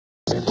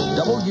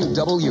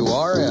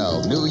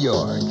WWRL, New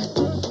York.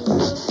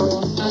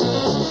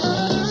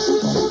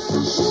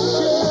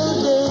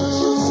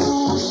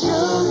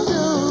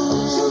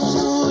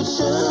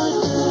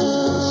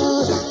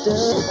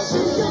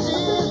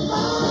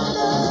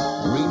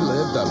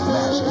 Relive the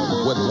magic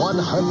with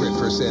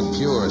 100%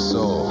 pure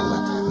soul.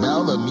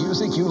 Now the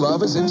music you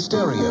love is in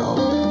stereo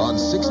on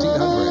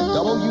 1600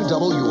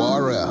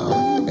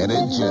 WWRL, and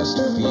it just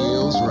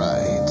feels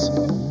right.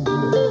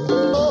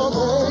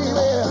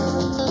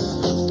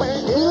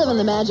 On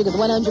the magic of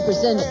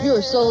 100%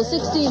 pure soul,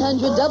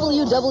 1600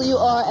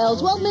 WWRL.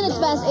 12 minutes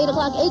past 8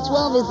 o'clock.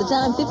 8:12 is the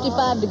time.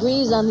 55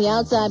 degrees on the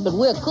outside, but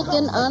we're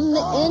cooking on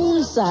the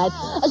inside.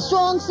 A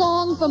strong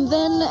song from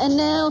then and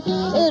now.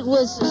 It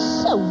was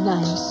so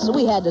nice.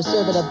 We had to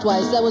serve it up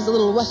twice. That was a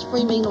little Rush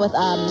Freeman with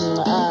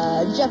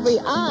Jeffrey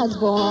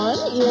Osborne.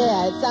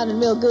 Yeah, it sounded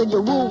real good.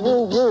 You woo,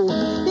 woo, woo.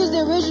 Here's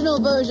the original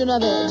version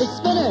of it. The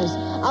Spinners.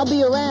 I'll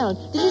be around.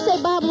 Did you say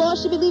Bob Law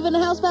should be leaving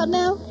the house about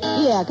now?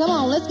 Yeah, come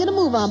on. Let's get a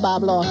move on,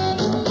 Bob Law.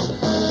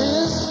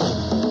 This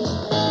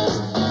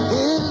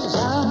is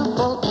our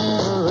love.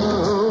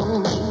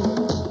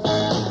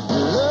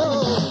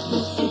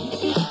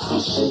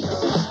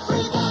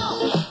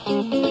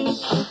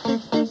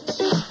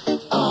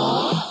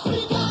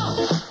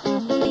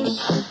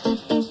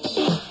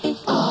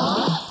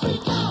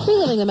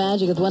 Reliving the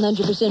magic of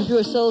 100%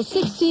 pure soul,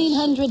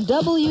 1600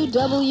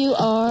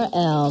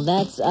 WWRL.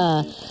 That's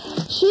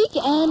Chic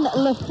and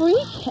La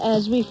Freak,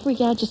 as we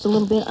freak out just a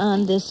little bit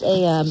on this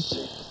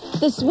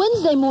this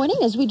Wednesday morning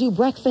as we do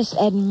breakfast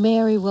at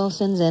Mary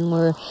Wilson's, and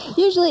we're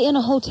usually in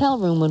a hotel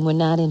room when we're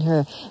not in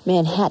her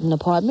Manhattan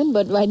apartment,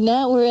 but right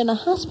now we're in a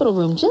hospital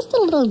room, just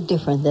a little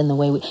different than the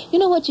way we... You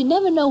know what? You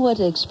never know what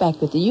to expect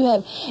with you. You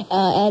have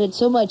added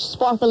so much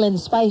sparkle and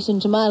spice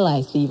into my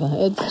life, Eva.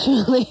 It's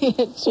truly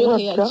a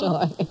joy.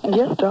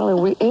 Yes,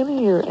 darling, we're in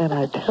here, and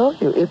I tell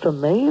you, it's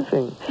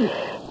amazing.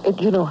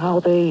 You know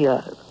how they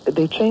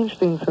changed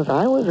things since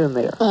I was in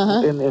there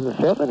in the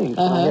 70s.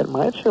 I had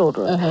my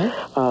children.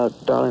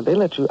 Darling, they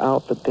let you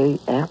out the day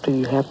after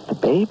you have the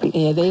baby.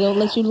 Yeah, they don't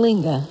let you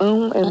linger.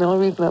 And the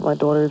only reason that my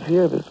daughter is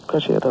here is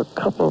because she had a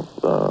couple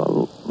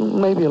of,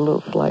 maybe a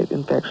little slight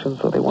infection,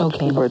 so they want to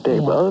keep her a day.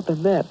 Yeah. But other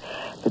than that,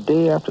 the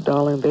day after,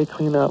 darling, they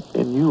clean up,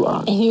 and you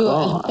are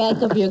gone.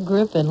 Back up your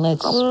grip and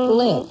let's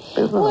split.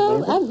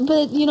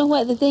 But you know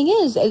what? The thing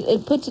is,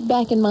 it puts it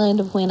back in mind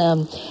of when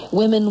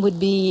women would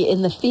be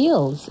in the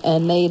fields,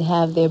 and they'd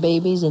have their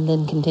babies and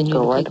then continue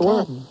to pick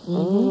cotton.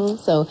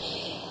 So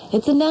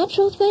it's a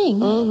natural thing.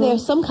 There are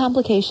some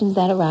complications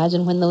that arise,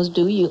 and when those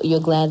do,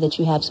 you're glad that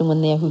you have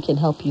someone there who can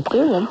help you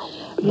through them.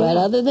 But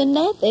other than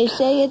that, they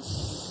say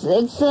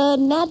it's a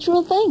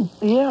natural thing.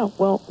 Yeah,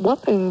 well, one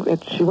thing,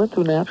 she went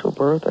through natural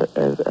birth,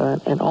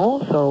 and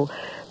also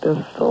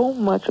there's so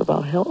much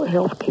about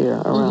health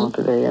care around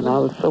today, and I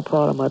was so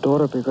proud of my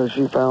daughter because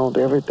she found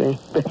everything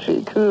that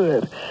she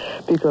could,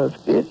 because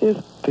it is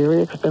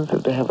very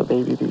expensive to have a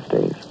baby these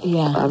days.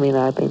 Yeah. I mean,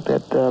 I think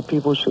that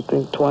people should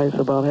think twice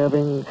about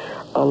having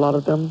a lot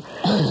of them,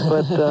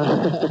 but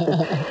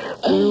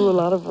through a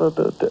lot of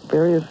the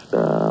various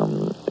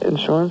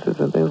insurances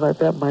and things like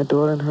that, my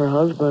daughter and her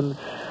husband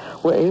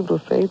were able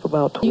to save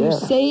about... You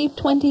saved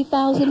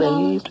 $20,000?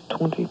 Saved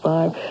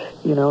 $25,000.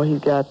 You know, he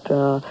got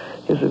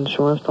his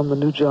insurance from the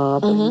new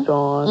job that he's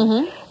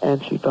on,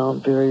 and she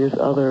found various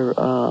other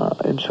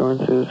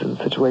insurances and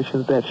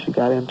situations that she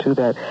got into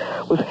that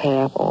was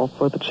half off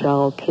for the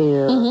child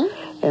care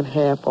and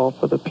half off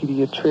for the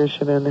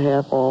pediatrician and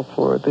half off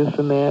for this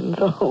and that. And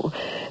so,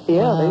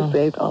 they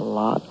saved a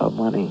lot of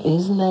money.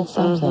 Isn't that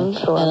something?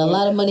 So, and a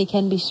lot of money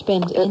can be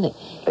spent in it.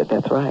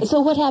 That's right. So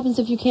what happens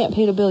if you can't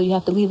pay the bill? You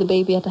have to leave the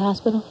baby at the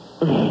hospital?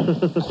 I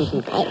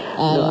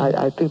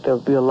think there'll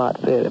be a lot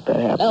said if that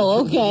happens. Oh,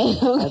 okay. I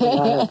think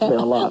I have to say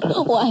a lot.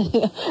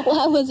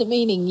 Why wasn't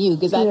meaning you?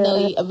 Because I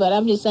know, but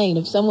I'm just saying,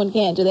 if someone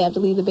can't, do they have to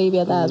leave the baby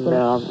at the hospital?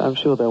 No, I'm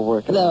sure they're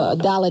working. $1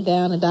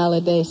 down, $1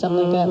 a day,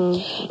 something like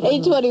that.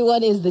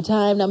 8:21 is the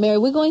time. Now, Mary,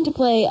 we're going to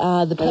play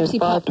the Pepsi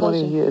Pop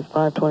Culture. It's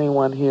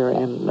 5:21 here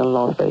in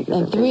Las Vegas.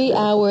 A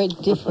 3-hour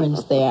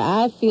difference there.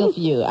 I feel for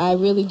you. I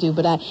really do.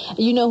 But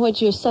you know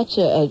what? You're such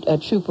a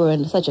trooper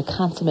and such a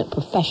consummate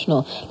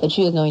professional that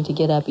you're going to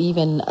get up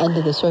even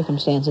under the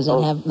circumstances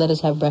and let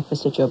us have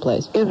breakfast at your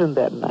place. Isn't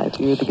that nice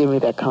of you to give me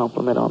that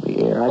compliment on the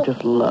air? I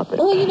just love it.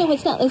 Well, you know,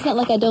 it's not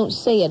like I don't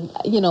say it,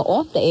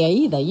 off the air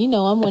either. You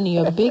know, I'm one of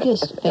your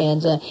biggest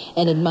fans and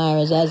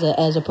admirers as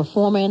a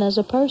performer and as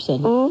a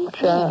person. Ooh,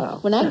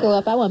 child. When I grow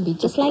up, I want to be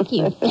just like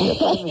you.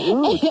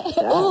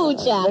 Ooh,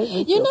 child.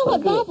 You know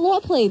what? Bob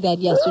Law played that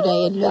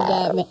yesterday in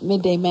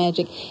Midday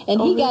Magic, and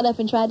he got up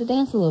and tried to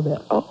dance a little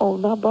bit. Oh,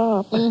 not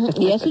Bob.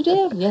 Yes, he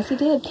did. Yes, he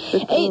did.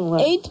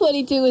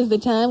 8:22 is the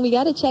time. We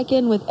got to check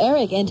in with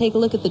Eric and take a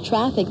look at the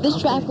traffic.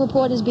 This traffic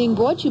report is being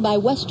brought to you by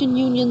Western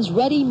Union's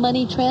Ready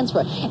Money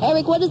Transfer.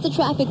 Eric, what is the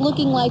traffic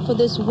looking like for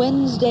this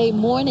Wednesday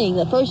morning,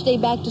 the first day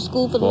back to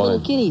school for the little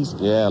kiddies?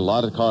 Yeah, a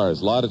lot of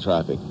cars, a lot of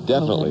traffic.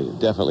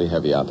 Definitely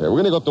heavy out there.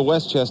 We're going to go up to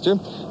Westchester,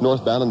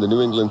 northbound on the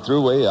New England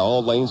Thruway.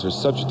 All lanes are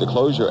subject to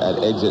closure at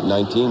exit 90.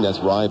 19, that's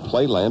Rye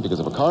Playland because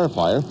of a car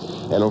fire.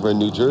 And over in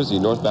New Jersey,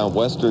 northbound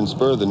Western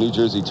Spur, the New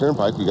Jersey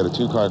Turnpike, we got a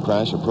 2-car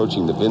crash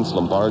approaching the Vince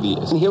Lombardi.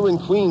 And here in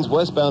Queens,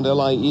 westbound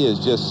LIE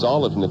is just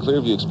solid from the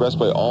Clearview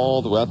Expressway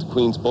all the way out to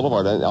Queens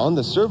Boulevard. And on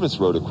the service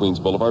road at Queens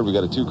Boulevard, we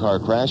got a 2-car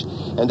crash.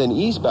 And then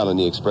eastbound on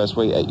the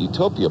expressway at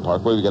Utopia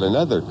Parkway, we got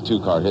another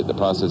 2-car hit in the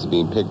process of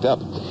being picked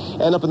up.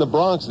 And up in the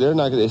Bronx, they're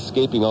not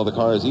escaping all the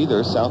cars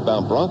either.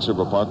 Southbound Bronx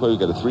River Parkway, we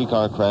got a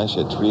 3-car crash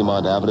at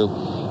Tremont Avenue.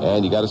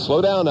 And you got to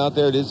slow down out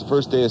there. It is the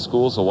first day of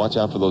school, so watch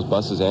out for those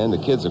buses and the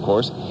kids, of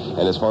course.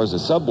 And as far as the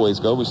subways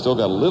go, we still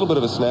got a little bit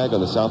of a snag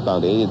on the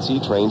southbound A and C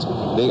trains.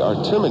 They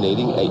are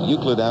terminating at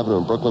Euclid Avenue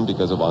in Brooklyn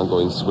because of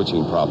ongoing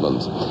switching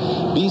problems.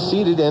 Be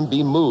seated and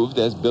be moved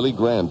as Billy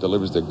Graham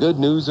delivers the good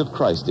news of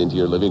Christ into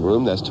your living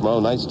room. That's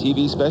tomorrow night's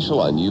TV special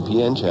on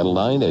UPN Channel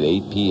 9 at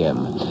 8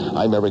 p.m.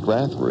 I'm Eric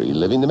Rath,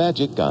 reliving the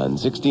magic on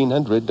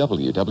 1600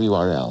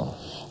 WWRL.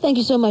 Thank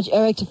you so much,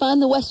 Eric. To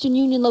find the Western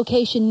Union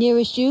location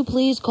nearest you,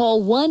 please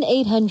call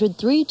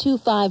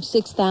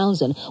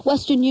 1-800-325-6000.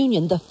 Western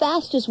Union, the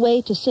fastest way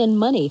to send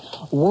money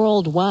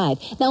worldwide.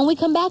 Now, when we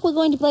come back, we're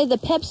going to play the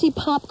Pepsi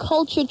Pop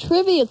Culture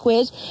Trivia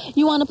Quiz.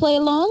 You want to play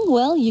along?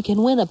 Well, you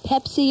can win a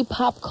Pepsi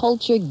Pop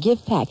Culture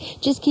gift pack.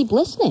 Just keep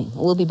listening.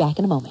 We'll be back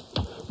in a moment.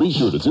 Be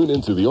sure to tune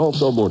in to the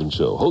All-Star Morning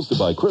Show, hosted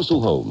by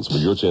Crystal Holmes, for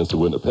your chance to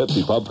win a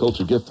Pepsi Pop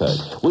Culture gift pack,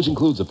 which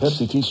includes a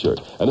Pepsi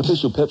t-shirt, an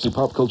official Pepsi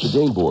Pop Culture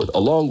game board,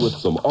 along with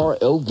some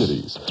RL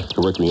goodies.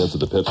 Correctly answer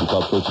the Pepsi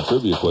Pop Culture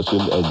trivia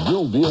question, and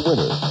you'll be a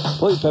winner.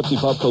 Play Pepsi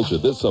Pop Culture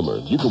this summer.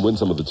 You can win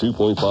some of the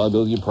 2.5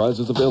 million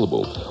prizes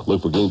available.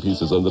 Look for game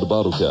pieces under the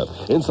bottle cap,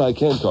 inside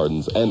can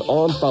cartons, and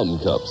on fountain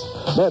cups.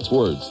 Match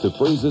words to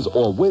phrases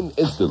or win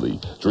instantly.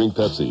 Drink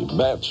Pepsi,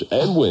 match,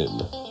 and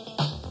win.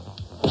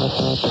 When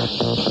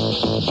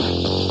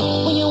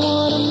you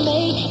want to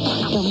make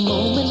the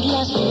moment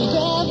last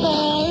forever,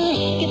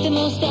 get the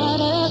most out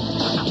of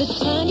the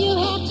time you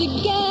have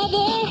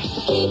together.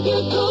 Keep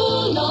your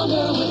cool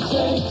longer with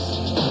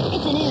Certs.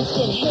 It's an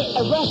instant hit,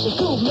 a rush of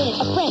cool mint,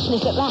 a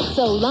freshness that lasts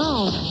so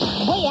long,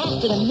 way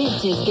after the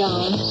mint is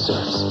gone.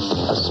 Certs,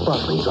 a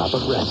sparkling drop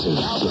of resin,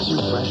 gives you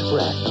fresh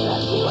breath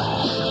that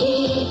lasts.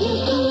 Keep your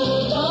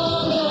cool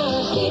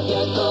longer, keep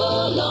your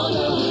cool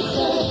longer with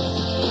Certs.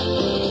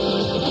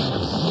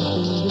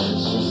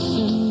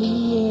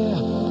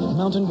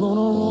 Mountain grown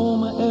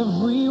aroma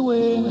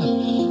everywhere.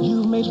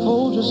 You've made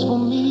Folgers for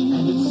me.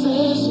 And it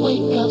says,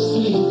 wake up,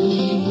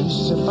 sleepy. We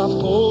sip our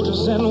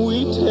Folgers and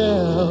we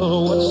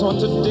tell what's on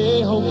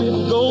today. Hope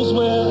it goes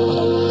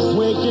well.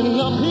 Waking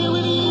up here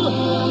with you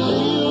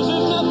feels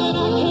there's nothing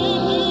I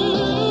can't do.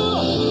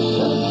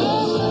 The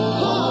best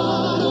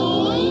part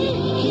of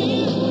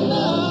waking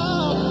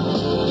up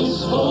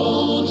is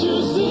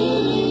Folgers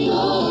in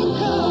your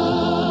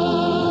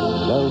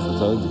cup. Now's the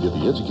time to get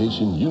the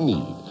education you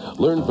need.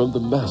 Learn from the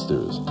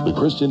masters, the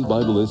Christian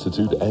Bible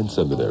Institute and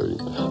Seminary.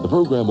 The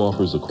program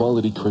offers a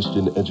quality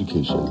Christian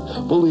education.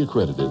 Fully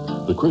accredited,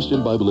 the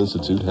Christian Bible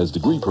Institute has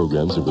degree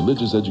programs in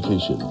religious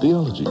education,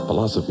 theology,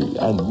 philosophy,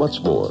 and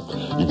much more.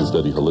 You can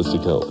study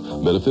holistic health,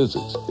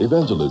 metaphysics,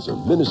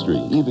 evangelism, ministry,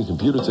 even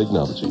computer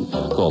technology.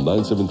 Call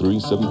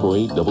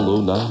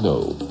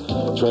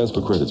 973-748-0090.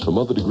 Transfer credits from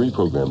other degree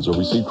programs or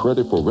receive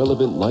credit for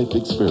relevant life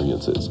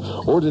experiences.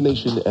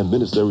 Ordination and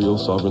ministerial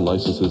sovereign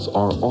licenses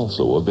are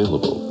also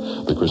available.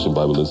 The Christian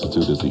Bible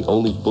Institute is the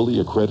only fully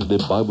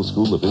accredited Bible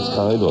school of its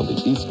kind on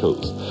the East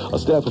Coast. A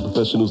staff of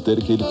professionals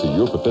dedicated to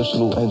your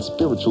professional and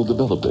spiritual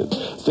development.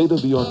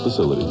 State-of-the-art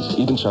facilities,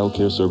 even child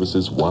care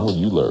services while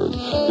you learn.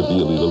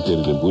 Conveniently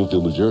located in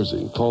Bloomfield, New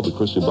Jersey. Call the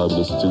Christian Bible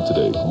Institute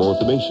today for more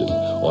information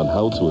on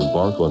how to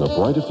embark on a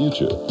brighter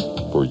future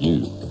for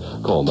you.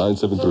 Call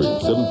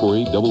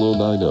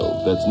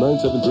 973-748-0090. That's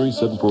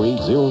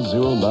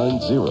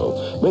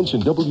 973-748-0090.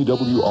 Mention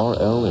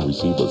WWRL and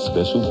receive a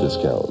special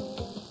discount.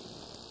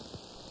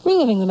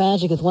 Reliving the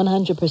magic with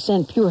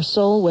 100% pure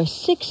soul. We're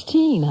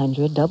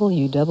 1600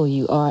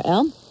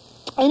 WWRL.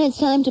 And it's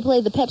time to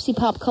play the Pepsi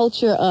Pop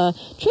Culture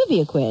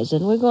Trivia Quiz.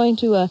 And we're going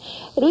to,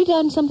 we've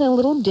done something a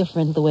little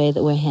different the way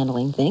that we're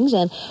handling things.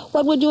 And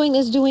what we're doing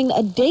is doing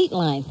a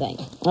Dateline thing,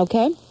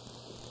 okay?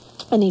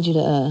 I need you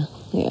to,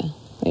 here,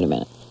 wait a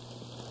minute.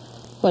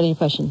 What are your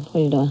question? What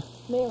are you doing?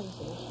 Mary.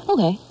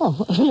 Okay.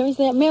 Oh, Mary's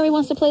there. Mary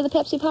wants to play the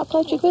Pepsi Pop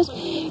Culture Quiz.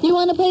 You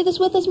want to play this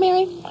with us,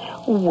 Mary?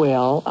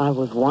 Well, I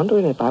was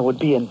wondering if I would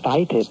be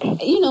invited.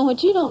 You know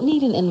what? You don't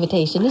need an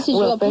invitation. This is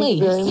your place.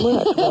 Thank you very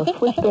much. I'll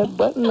switch that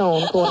button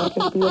on so I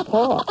can be a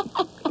part.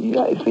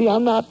 See,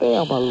 I'm not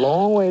there. I'm a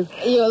long ways.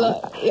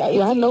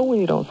 I know when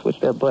you don't switch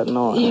that button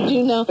on. You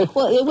do know.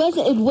 Well, it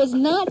was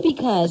not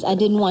because I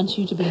didn't want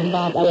you to be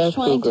involved. I was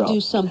trying to do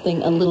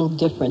something a little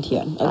different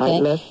here, okay?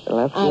 Let's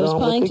I was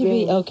trying to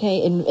be,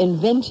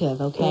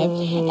 inventive, okay?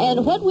 Mm-hmm.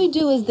 And what we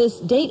do is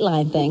this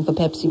Dateline thing for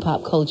Pepsi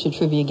Pop Culture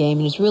Trivia Game,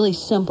 and it's really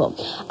simple.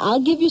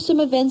 I'll give you some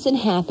events and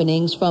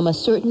happenings from a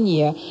certain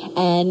year,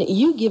 and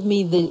you give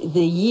me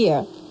the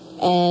year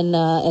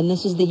And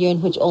this is the year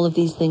in which all of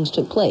these things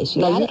took place.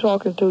 Now, you're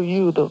talking to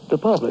you, the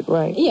public,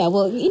 right? Yeah,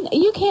 well,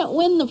 you can't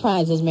win the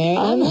prizes, Mary.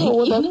 I know,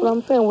 well, that's what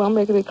I'm saying. Well, I'm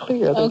making it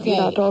clear that okay.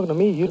 you're not talking to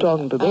me, you're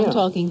talking to them. I'm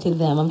talking to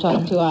them. I'm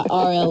talking to our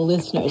RL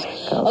listeners.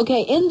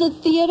 Okay, in the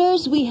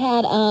theaters, we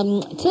had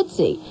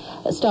Tootsie,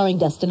 starring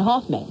Dustin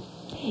Hoffman.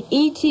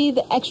 E.T.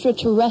 the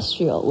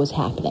Extraterrestrial was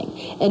happening.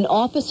 An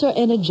Officer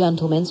and a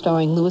Gentleman,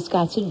 starring Louis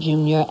Gossett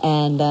Jr.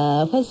 and,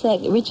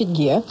 Richard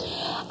Gere.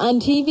 On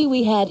TV,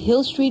 we had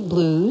Hill Street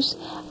Blues,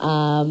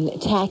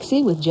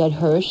 Taxi with Judd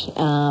Hirsch,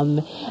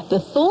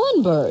 The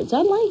Thornbirds.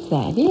 I like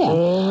that, yeah.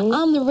 Mm-hmm.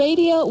 On the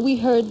radio, we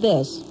heard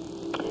this.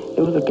 It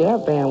was a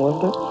Gap band,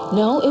 wasn't it?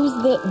 No, it was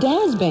the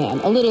Daz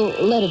Band, a little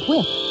Let It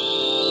Whip.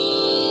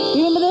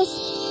 You remember this?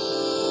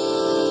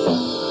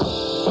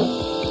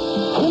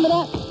 Remember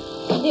that?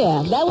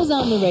 Yeah, that was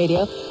on the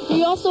radio.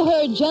 We also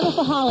heard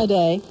Jennifer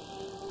Holliday.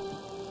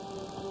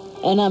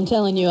 And I'm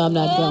telling you, I'm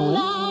not going.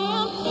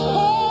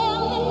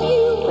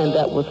 And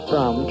that was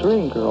from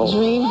Dreamgirls.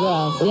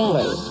 Dreamgirls,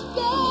 yes.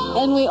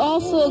 And we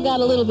also got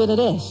a little bit of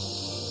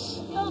this.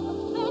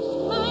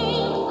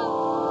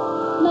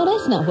 No,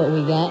 that's not what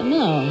we got.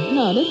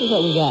 No, this is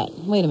what we got.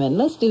 Wait a minute.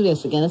 Let's do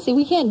this again. See,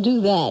 we can't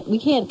do that. We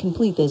can't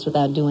complete this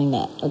without doing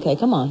that. Okay,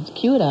 come on.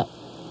 Cue it up.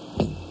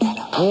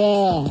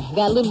 Yeah,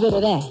 got a little bit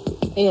of that.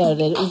 Yeah,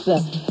 it's the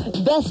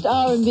best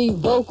R&B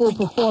vocal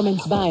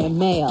performance by a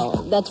male.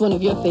 That's one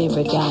of your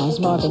favorite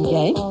guys, Marvin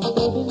Gaye.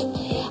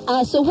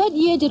 So what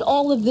year did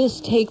all of this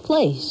take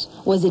place?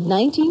 Was it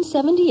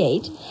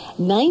 1978,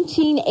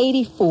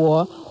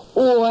 1984,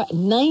 or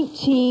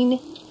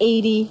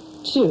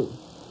 1982?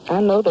 I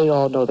know they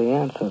all know the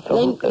answers.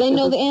 So they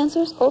know the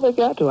answers? Oh, they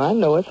got to. I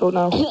know it. So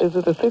now, is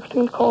it the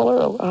 16th caller,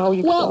 or how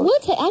you Well,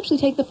 we'll actually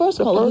take the first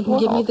caller who can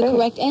give me the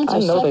correct answer. I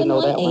know they know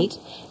that one.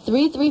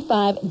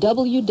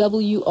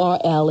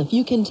 718-335-WWRL. If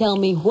you can tell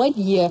me what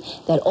year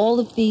that all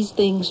of these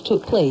things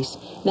took place.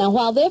 Now,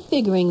 while they're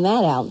figuring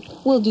that out,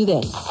 we'll do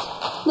this.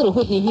 Little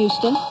Whitney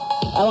Houston,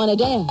 I want to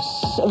dance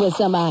with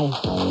somebody.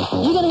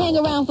 You're going to hang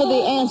around for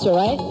the answer,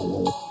 right?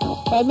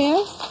 Right,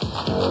 Mary?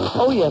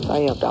 Oh, yes, I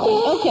am,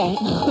 darling. Okay.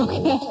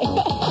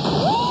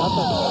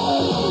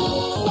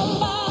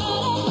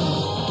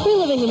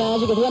 Reliving the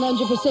magic of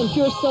 100%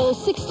 pure soul,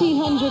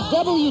 1600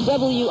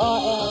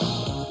 WWRL.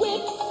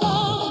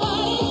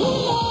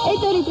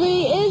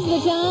 8:33 is the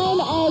time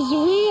as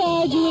we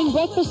are doing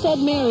breakfast at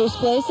Mary's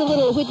place. A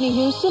little Whitney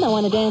Houston, I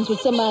want to dance with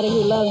somebody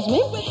who loves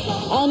me.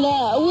 And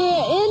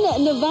we're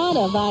in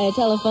Nevada via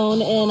telephone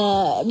in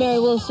Mary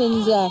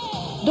Wilson's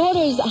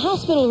daughter's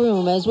hospital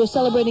room as we're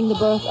celebrating the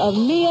birth of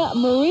Mia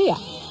Marie. I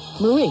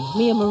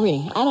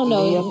don't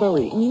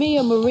know.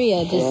 Mia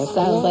Maria just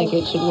sounds like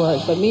it should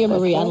work, but Mia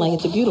Marie, I'm like,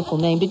 it's a beautiful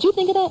name. Did you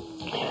think of that?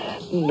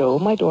 No,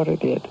 my daughter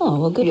did. Oh,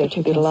 well, good. Yeah,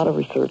 she did a lot of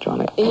research on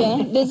it.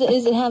 Yeah? Does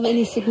it have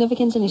any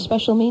significance, any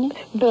special meaning?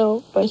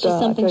 No, but it's just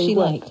something she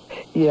liked.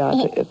 Yeah,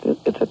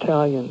 it's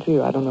Italian,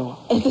 too. I don't know.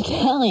 It's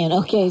Italian.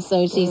 Okay,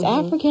 so she's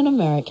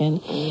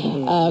African-American,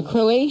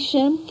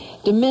 Croatian,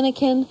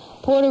 Dominican,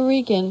 Puerto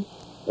Rican,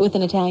 with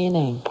an Italian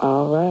name.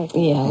 All right.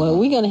 Yeah, well,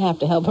 we're going to have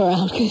to help her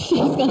out because she's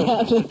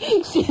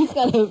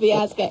going to be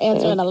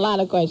answering a lot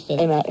of questions.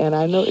 And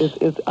I know,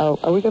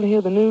 are we going to hear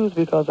the news?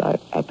 Because I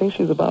think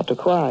she's about to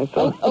cry.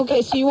 So.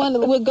 Okay, so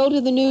we'll go to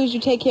the news, you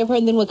take care of her,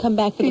 and then we'll come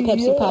back for the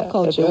Pepsi Pop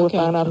Culture. And we'll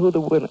find out who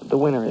the winner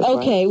is.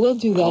 Okay, right? We'll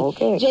do that.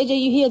 Okay. JJ,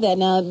 you hear that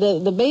now.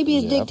 The baby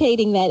is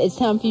dictating that. It's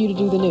time for you to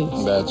do the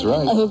news. That's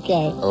right.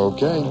 Okay.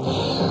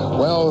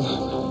 Well,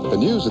 the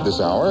news at this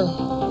hour,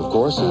 of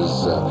course,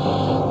 is...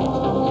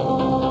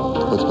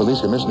 with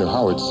Police Commissioner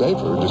Howard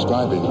Safer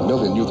describing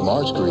Million Youth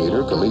March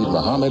creator Khalid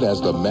Muhammad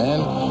as the man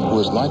who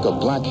is like a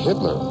black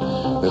Hitler.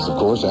 This, of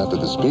course, after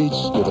the speech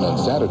given on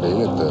Saturday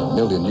at the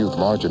Million Youth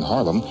March in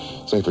Harlem.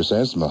 Safer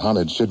says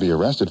Muhammad should be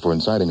arrested for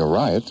inciting a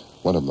riot.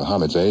 One of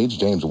Muhammad's aides,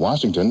 James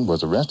Washington,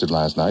 was arrested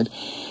last night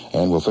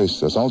and will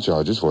face assault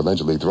charges for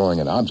allegedly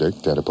throwing an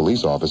object at a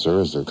police officer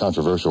as the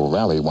controversial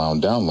rally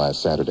wound down last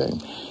Saturday.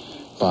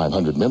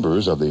 500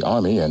 members of the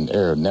Army and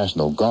Air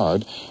National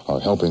Guard are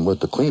helping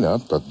with the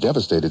cleanup of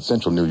devastated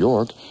central New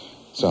York.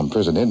 Some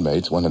prison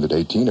inmates,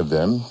 118 of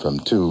them from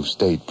 2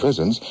 state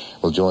prisons,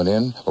 will join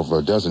in over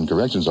a dozen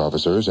corrections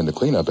officers in the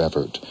cleanup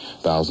effort.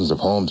 Thousands of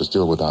homes are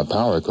still without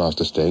power across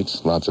the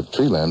states. Lots of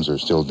tree limbs are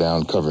still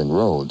down covering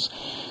roads.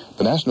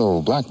 The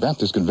National Black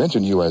Baptist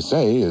Convention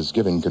USA is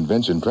giving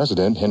convention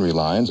president Henry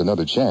Lyons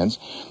another chance.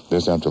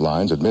 This after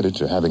Lyons admitted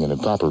to having an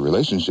improper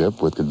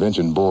relationship with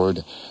convention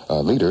board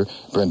leader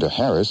Brenda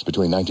Harris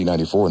between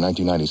 1994 and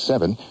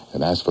 1997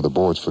 and asked for the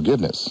board's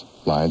forgiveness.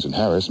 Lyons and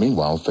Harris,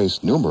 meanwhile,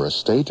 faced numerous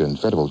state and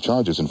federal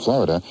charges in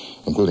Florida,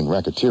 including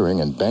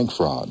racketeering and bank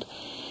fraud.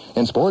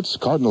 In sports,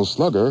 Cardinals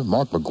slugger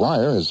Mark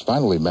McGwire has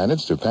finally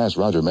managed to pass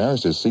Roger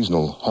Maris's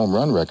seasonal home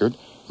run record.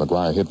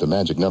 McGwire hit the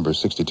magic number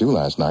 62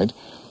 last night.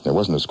 There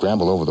wasn't a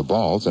scramble over the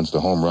ball since the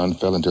home run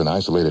fell into an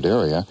isolated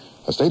area.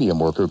 A stadium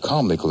worker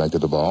calmly collected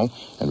the ball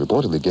and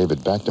reportedly gave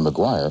it back to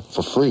McGwire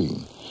for free.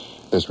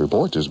 This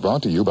report is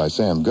brought to you by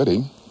Sam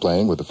Goody.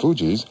 playing with the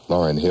Fugees,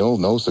 Lauryn Hill,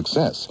 no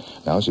success.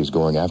 Now she's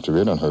going after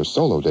it on her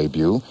solo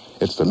debut.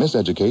 It's the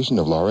Miseducation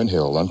of Lauryn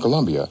Hill on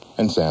Columbia,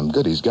 and Sam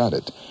Goody's got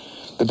it.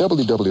 The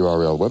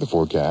WWRL weather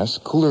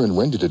forecast, cooler and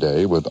windy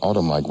today with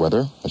autumn-like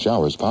weather. A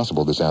shower is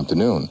possible this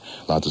afternoon.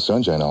 Lots of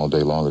sunshine all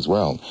day long as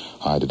well.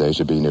 High today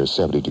should be near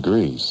 70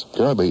 degrees.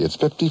 Currently, it's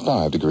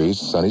 55 degrees,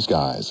 sunny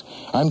skies.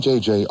 I'm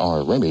J.J.R.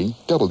 Ramey,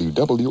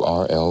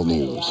 WWRL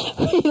News.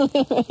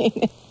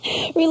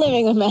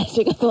 Reliving the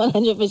magic of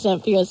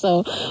 100% pure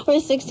soul.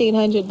 We're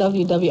 1600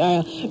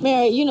 WWRL.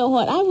 Mary, you know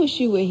what? I wish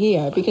you were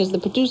here because the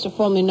producer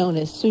formerly known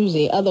as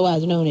Susie,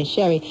 otherwise known as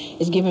Sherry,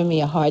 is giving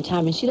me a hard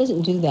time, and she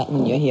doesn't do that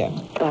when you're here.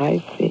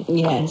 I see.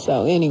 Yeah,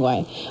 so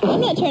anyway.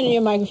 I'm not turning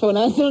your microphone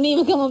on, so don't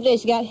even come up there.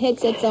 She got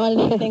headsets on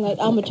and everything. I'm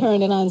going to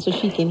turn it on so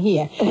she can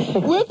hear.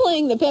 We're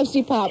playing the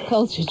Pepsi Pop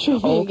Culture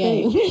Trivia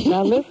Game.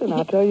 Now listen,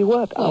 I'll tell you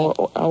what.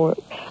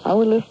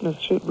 Our listeners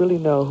should really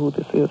know who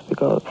this is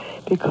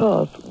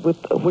because with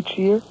which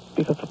year?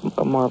 Because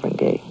of Marvin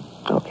Gaye.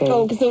 Okay.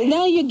 Oh, so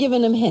now you're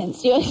giving them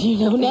hints. Now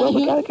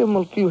we got to give them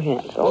a few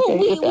hints. Okay.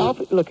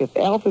 If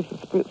Elvis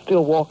is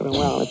still walking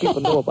around and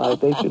people know about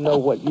it, they should know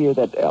what year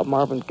that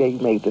Marvin Gaye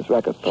made this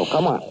record. So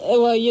come on.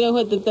 Well, you know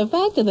what? The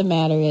fact of the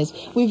matter is,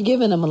 we've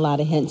given them a lot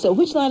of hints. So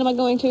which line am I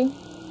going to?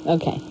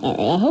 Okay.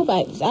 All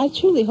right. I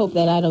truly hope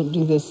that I don't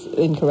do this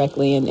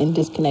incorrectly and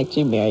disconnect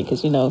you, Mary,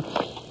 because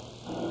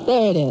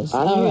there it is.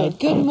 All right.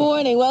 Good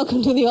morning.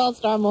 Welcome to the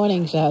All-Star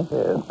Morning Show.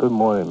 Yes, good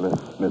morning,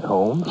 Miss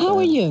Holmes. How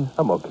are you?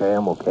 I'm okay.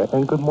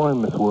 And good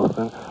morning, Miss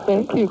Wilson.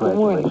 Thank you. Good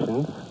morning.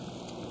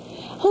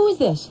 Congratulations. Who is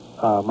this?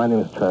 My name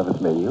is Travis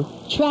Mayhew.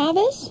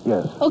 Travis?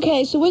 Yes.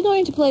 Okay, so we're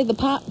going to play the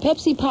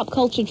Pepsi Pop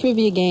Culture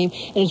Trivia Game,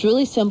 and it's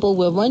really simple.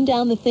 We'll run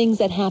down the things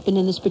that happened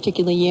in this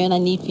particular year, and I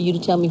need for you to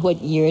tell me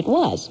what year it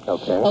was.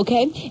 Okay.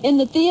 Okay? In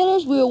the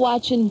theaters, we were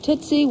watching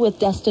Tootsie with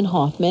Dustin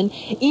Hoffman.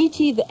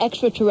 E.T. the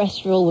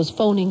Extraterrestrial was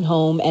phoning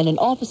home, and An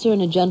Officer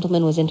and a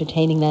Gentleman was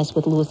entertaining us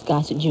with Louis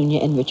Gossett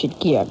Jr. and Richard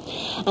Gere.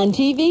 On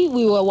TV,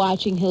 we were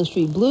watching Hill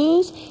Street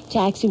Blues,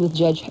 Taxi with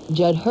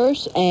Judd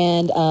Hirsch,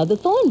 and The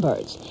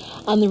Thornbirds.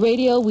 On the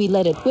radio, we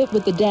Let It Whip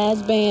with the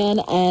Dazz Band,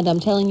 and I'm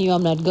Telling You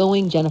I'm Not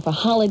Going, Jennifer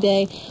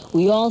Holliday.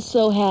 We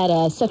also had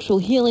Sexual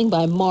Healing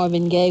by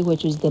Marvin Gaye,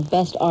 which was the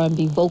best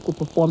R&B vocal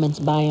performance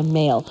by a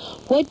male.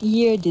 What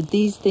year did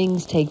these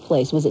things take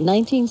place? Was it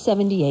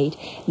 1978,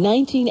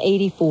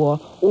 1984,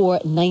 or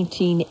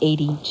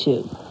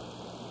 1982?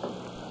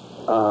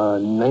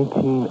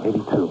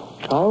 1982.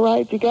 All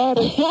right, you got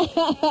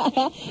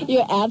it.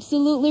 You're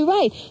absolutely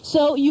right.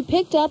 So you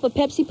picked up a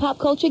Pepsi Pop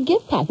Culture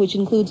gift pack, which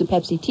includes a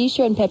Pepsi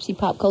T-shirt and Pepsi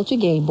Pop Culture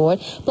game board,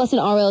 plus an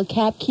RL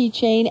cap,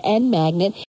 keychain, and magnet.